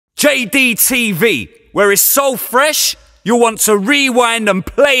JDTV, where it's so fresh, you'll want to rewind and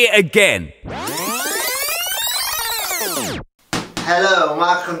play it again. Hello and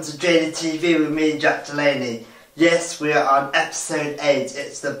welcome to JDTV with me, Jack Delaney. Yes, we are on episode 8,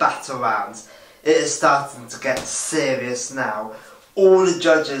 it's the battle rounds. It is starting to get serious now. All the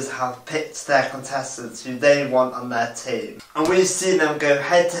judges have picked their contestants who they want on their team. And we've seen them go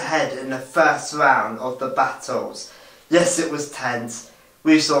head to head in the first round of the battles. Yes, it was tense.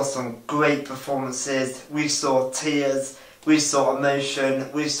 We saw some great performances, we saw tears, we saw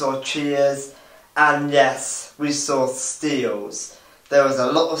emotion, we saw cheers, and yes, we saw steals. There was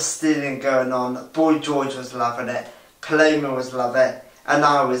a lot of stealing going on. Boy George was loving it, Paloma was loving it, and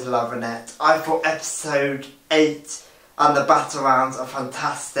I was loving it. I thought episode 8 and the battle rounds are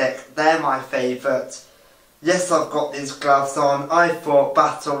fantastic. They're my favourite. Yes, I've got these gloves on. I thought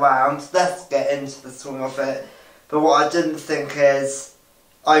battle rounds, let's get into the swing of it. But what I didn't think is,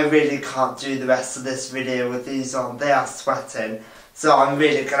 I really can't do the rest of this video with these on. They are sweating, so I'm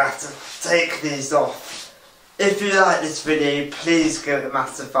really going to have to take these off. If you like this video, please give it a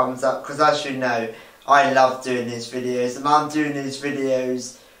massive thumbs up, because as you know, I love doing these videos, and I'm doing these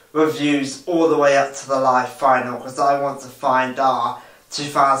videos, reviews, all the way up to the live final, because I want to find our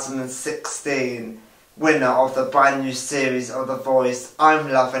 2016 winner of the brand new series of The Voice.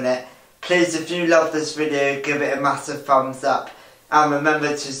 I'm loving it. Please, if you love this video, give it a massive thumbs up. And remember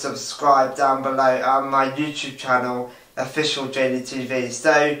to subscribe down below on my YouTube channel, Official JDTV.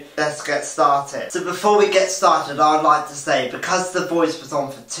 So let's get started. So before we get started, I'd like to say, because The Voice was on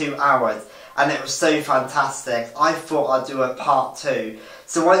for 2 hours and it was so fantastic, I thought I'd do a part 2.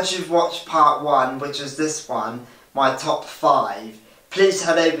 So once you've watched part 1, which is this one, my top 5, please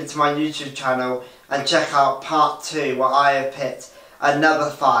head over to my YouTube channel and check out part 2, where I have picked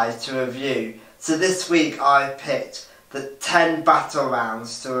another 5 to review. So this week I picked the 10 battle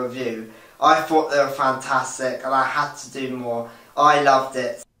rounds to review. I thought they were fantastic and I had to do more. I loved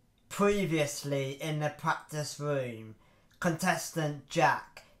it. Previously in the practice room, contestant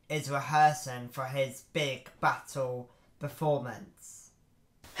Jack is rehearsing for his big battle performance.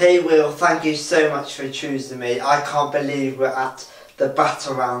 Hey Will, thank you so much for choosing me. I can't believe we're at the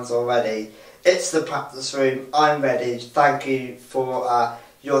battle rounds already. It's the practice room, I'm ready. Thank you for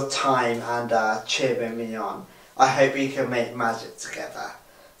your time and cheering me on. I hope we can make magic together.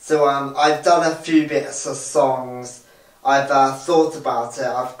 So I've done a few bits of songs. I've thought about it.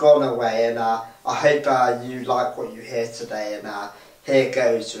 I've gone away, and I hope you like what you hear today. And here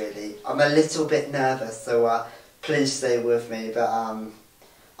goes. Really, I'm a little bit nervous, so please stay with me. But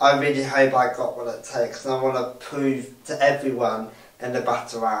I really hope I got what it takes, and I want to prove to everyone in the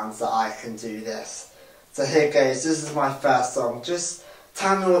battle rounds that I can do this. So here goes. This is my first song. Just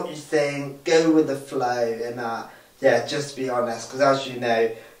tell me what you think, go with the flow, and yeah, just be honest, because as you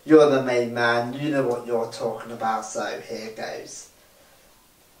know, you're the main man, you know what you're talking about, so here goes.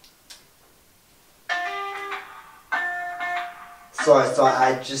 Sorry,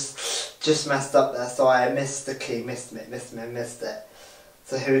 I just messed up there, sorry, I missed the key, missed it.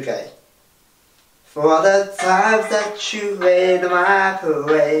 So here we go. For all the times that you rained on my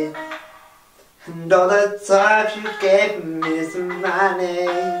parade, and all the times you gave me some money,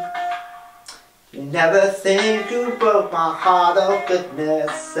 you never think you broke my heart, oh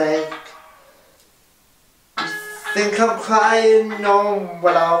goodness sake. You think I'm crying, no,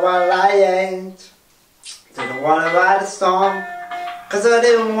 well I ain't. Didn't wanna write a song, cause I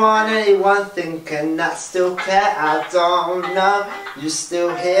didn't want anyone thinking I still care, I don't know. You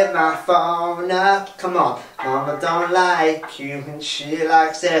still hear my phone up, come on. Mama don't like you and she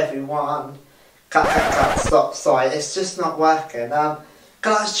likes everyone. Cut, stop, sorry, it's just not working.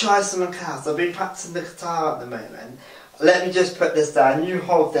 Can I try something else? I've been practicing the guitar at the moment. Let me just put this down, you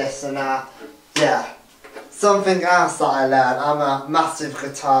hold this, and yeah. Something else that I learned, I'm a massive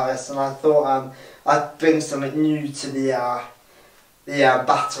guitarist, and I thought I'd bring something new to the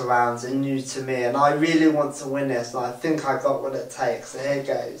battle rounds and new to me, and I really want to win this, and I think I got what it takes, so here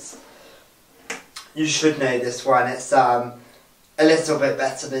goes. You should know this one, it's a little bit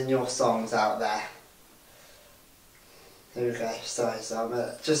better than your songs out there. Here we go, sorry, so I'm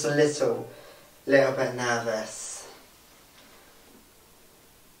just a little bit nervous.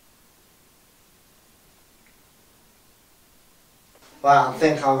 Well, I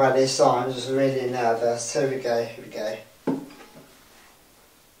think I'm ready, so I'm just really nervous. Here we go.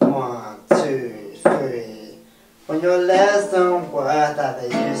 1, 2, 3. When your legs don't work like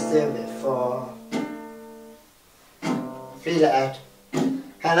they used to before. Feel it out.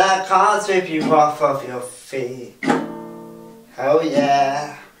 And I can't sweep you off of your feet. Oh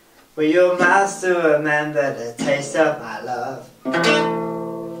yeah, will your mouth still remember the taste of my love?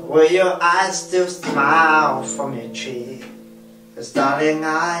 Will your eyes still smile from your cheek? 'Cause darling,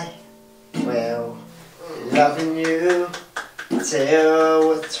 I will be loving you till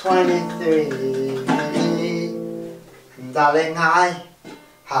we're 23. And darling, I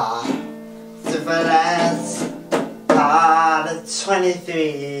have to realize at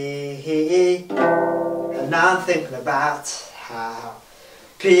 23. And now I'm thinking about how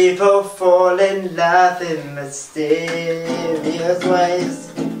people fall in love in mysterious ways.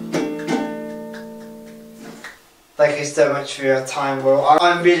 Thank you so much for your time, Will.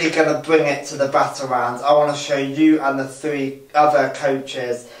 I'm really going to bring it to the battle rounds. I want to show you and the 3 other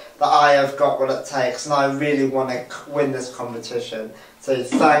coaches that I have got what it takes, and I really want to win this competition. So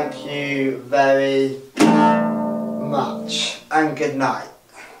thank you very much, and good night.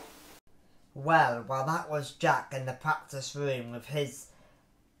 Well, that was Jack in the practice room with his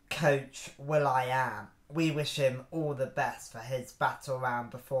coach, will.i.am. We wish him all the best for his battle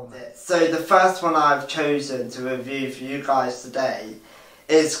round performance. So the first one I've chosen to review for you guys today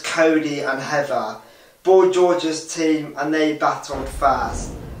is Cody and Heather. Boy George's team, and they battled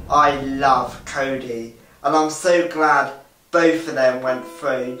first. I love Cody, and I'm so glad both of them went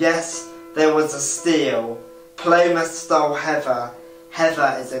through. Yes, there was a steal. Ploma stole Heather.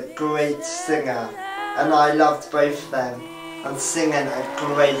 Heather is a great singer, and I loved both of them and singing a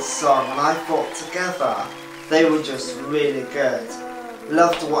great song, and I thought together they were just really good.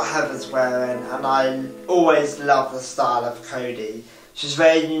 Loved what Heather's wearing, and I always love the style of Cody. She's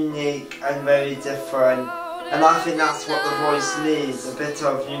very unique and very different, and I think that's what the voice needs, a bit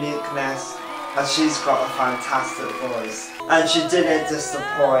of uniqueness, and she's got a fantastic voice. And she didn't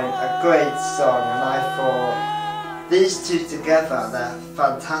disappoint, a great song, and I thought these two together, they're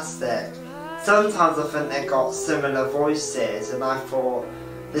fantastic. Sometimes I think they got similar voices, and I thought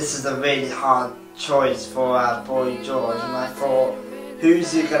this is a really hard choice for Boy George, and I thought,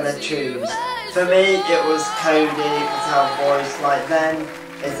 who's he gonna choose? For me, it was Cody, because her voice like then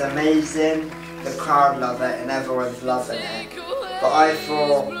is amazing, the crowd love it and everyone's loving it. But I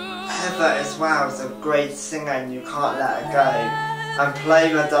thought Heather as well is a great singer and you can't let her go. And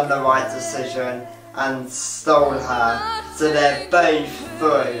Ploma done the right decision and stole her, so they're both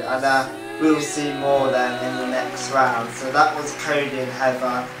through, and we'll see more of them in the next round. So that was Cody and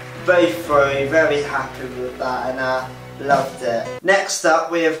Heather, both through, very happy with that, and loved it. Next up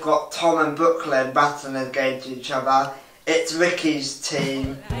we have got Tom and Brooklynne battling against each other. It's Ricky's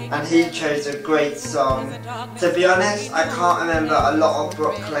team, and he chose a great song. To be honest, I can't remember a lot of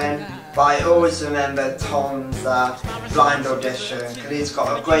Brooklynne, but I always remember Tom's blind audition, because he's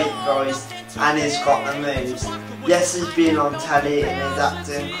got a great voice and he's got the moves. Yes, he's been on telly in his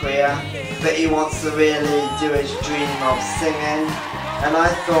acting career, but he wants to really do his dream of singing, and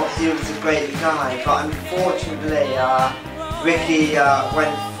I thought he was a great guy, but unfortunately Ricky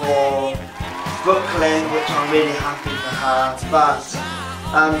went for Brooklynne, which I'm really happy for her, but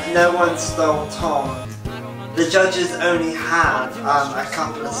no one stole Tom. The judges only have a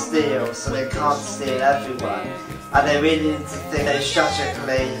couple of steals, so they can't steal everyone, and they really need to think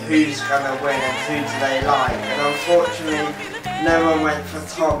strategically who's going to win and who do they like, and unfortunately no one went for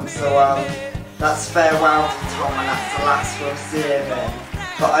Tom, so that's farewell to Tom, and that's the last we'll see of him.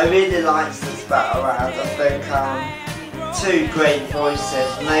 But I really liked this battle round. I think two great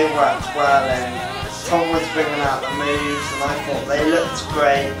voices, and they worked well, and Tom was bringing out the moves, and I thought they looked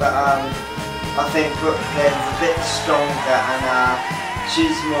great, but I think Brooklynne's a bit stronger, and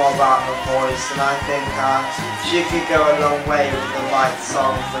she's more about the voice, and I think she could go a long way with the right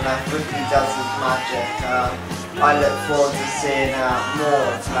songs, and if Ricky does his magic, I look forward to seeing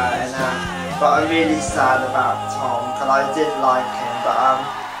more of her, but I'm really sad about Tom, because I did like him, but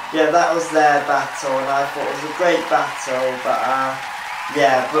yeah, that was their battle, and I thought it was a great battle, but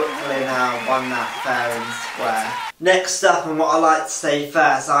yeah, Brooklynne won that fair and square. Next up, and what I like to say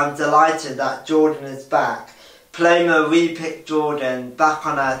first, I'm delighted that Jordan is back. Ploma re-picked Jordan back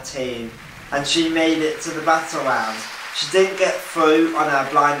on her team, and she made it to the battle round. She didn't get through on her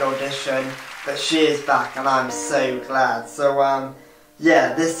blind audition, but she is back, and I'm so glad. So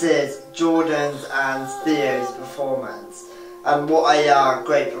yeah, this is Jordan's and Theo's performance, and what a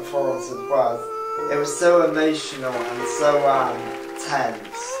great performance it was. It was so emotional and so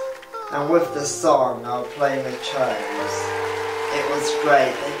tense, and with the song Ploma chose, it was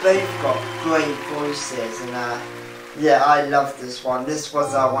great. They both got great voices, and yeah, I loved this one. This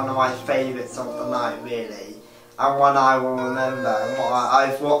was one of my favourites of the night, really, and one I will remember, and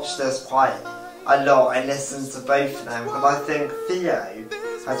I've watched this quite a lot and listened to both of them, because I think Theo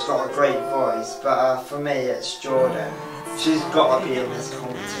has got a great voice, but for me it's Jordan. She's got to be in this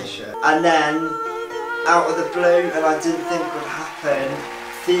competition. And then, out of the blue, and I didn't think would happen,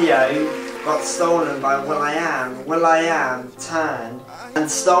 Theo got stolen by will.i.am. will.i.am turned and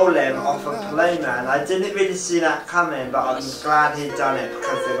stole him off of Paloma, and I didn't really see that coming, but I'm glad he'd done it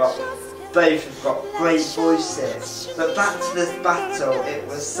because both have got great voices. But back to this battle, it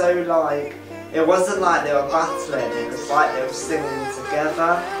was so like, it wasn't like they were battling, it was like they were singing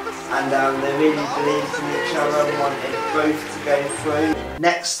together, and they really believed in each other and wanted both to go through.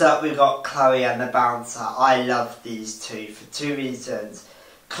 Next up we got Chloe and the Bouncer. I love these two for two reasons.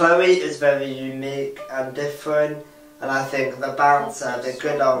 Chloe is very unique and different, and I think the Bouncer, the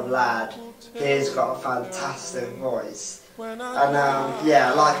good old lad, he's got a fantastic voice. And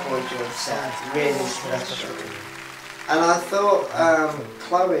yeah, like what George said, really special. And I thought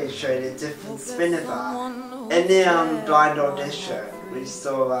Chloe showed a different spin of her. In the blind audition, we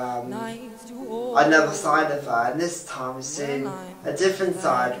saw another side of her, and this time we've seen a different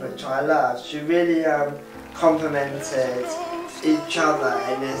side, which I love. She really complimented each other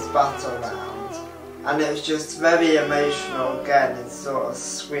in this battle round, and it was just very emotional again and sort of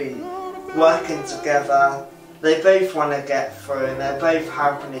sweet, working together. They both want to get through, and they're both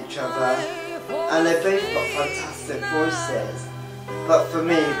helping each other, and they've both got fantastic voices. But for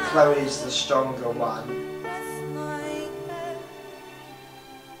me, Chloe's the stronger one.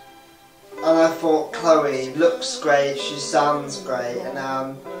 And I thought Chloe looks great, she sounds great,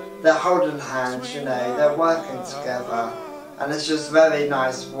 and they're holding hands, you know, they're working together, and it's just very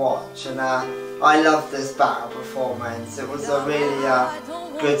nice to watch. And I love this battle performance. It was a really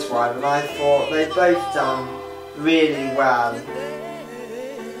good one, and I thought they both done really well,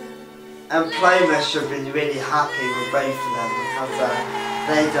 and Paloma should be really happy with both of them because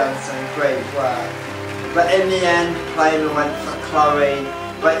they've done some great work. But in the end, Paloma went for Chloe.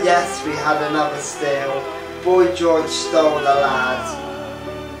 But yes, we had another steal. Boy George stole the lad,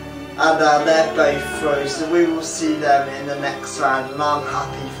 and they're both through, so we will see them in the next round, and I'm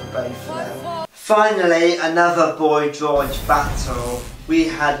happy for both of them. Finally, another Boy George battle. We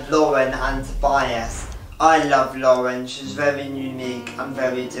had Llewellyn and Tobias. I love Llewellyn, she's very unique and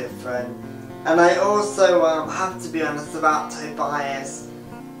very different. And I also have to be honest about Tobias.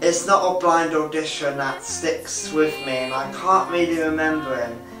 It's not a blind audition that sticks with me, and I can't really remember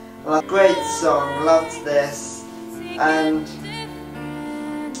him. Well, great song, loved this,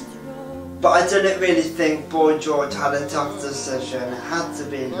 but I didn't really think Boy George had a tough decision. It had to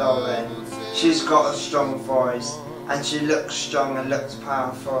be Llewellyn. She's got a strong voice, and she looks strong and looks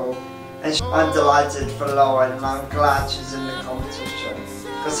powerful. And I'm delighted for Llewellyn, and I'm glad she's in the competition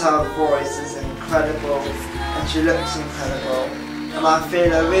because her voice is incredible and she looks incredible, and I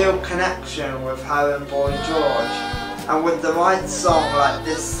feel a real connection with her and Boy George. And with the right song like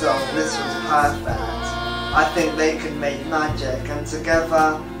this song, this was perfect. I think they can make magic, and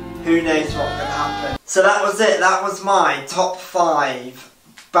together, who knows what can happen. So that was it. That was my top 5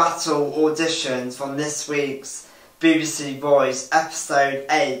 battle auditions from this week's BBC Voice episode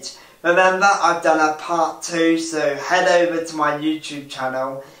 8. Remember, I've done a part 2, so head over to my YouTube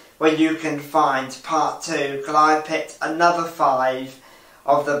channel where you can find part 2, because I picked another 5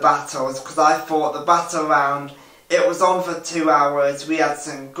 of the battles, because I thought the battle round, it was on for 2 hours. We had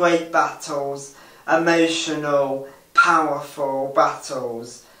some great battles, emotional, powerful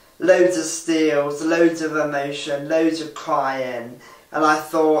battles, loads of steals, loads of emotion, loads of crying, and I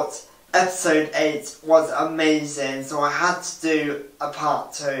thought episode 8 was amazing, so I had to do a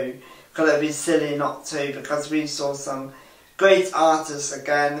part 2, because it would be silly not to, because we saw some great artists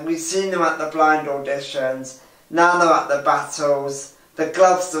again. We've seen them at the blind auditions, now they're at the battles, the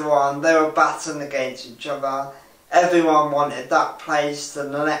gloves are on, they were battling against each other, everyone wanted that place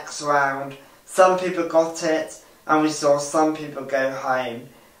in the next round. Some people got it, and we saw some people go home,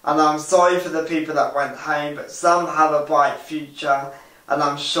 and I'm sorry for the people that went home, but some have a bright future, and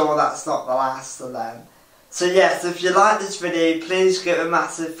I'm sure that's not the last of them. So yes, if you like this video, please give it a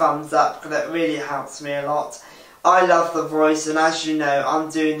massive thumbs up, because it really helps me a lot. I love The Voice, and as you know, I'm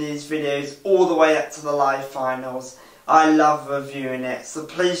doing these videos all the way up to the live finals. I love reviewing it, so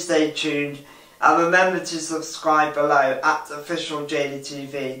please stay tuned, and remember to subscribe below at official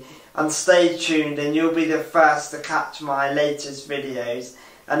JDTV, and stay tuned, and you'll be the first to catch my latest videos,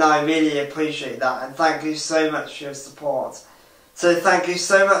 and I really appreciate that, and thank you so much for your support. So thank you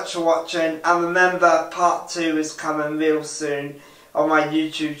so much for watching, and remember, part 2 is coming real soon on my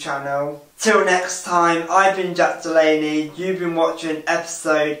YouTube channel. Till next time, I've been Jack Delaney, you've been watching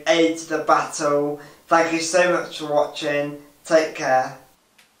episode 8 of The Battle. Thank you so much for watching, take care.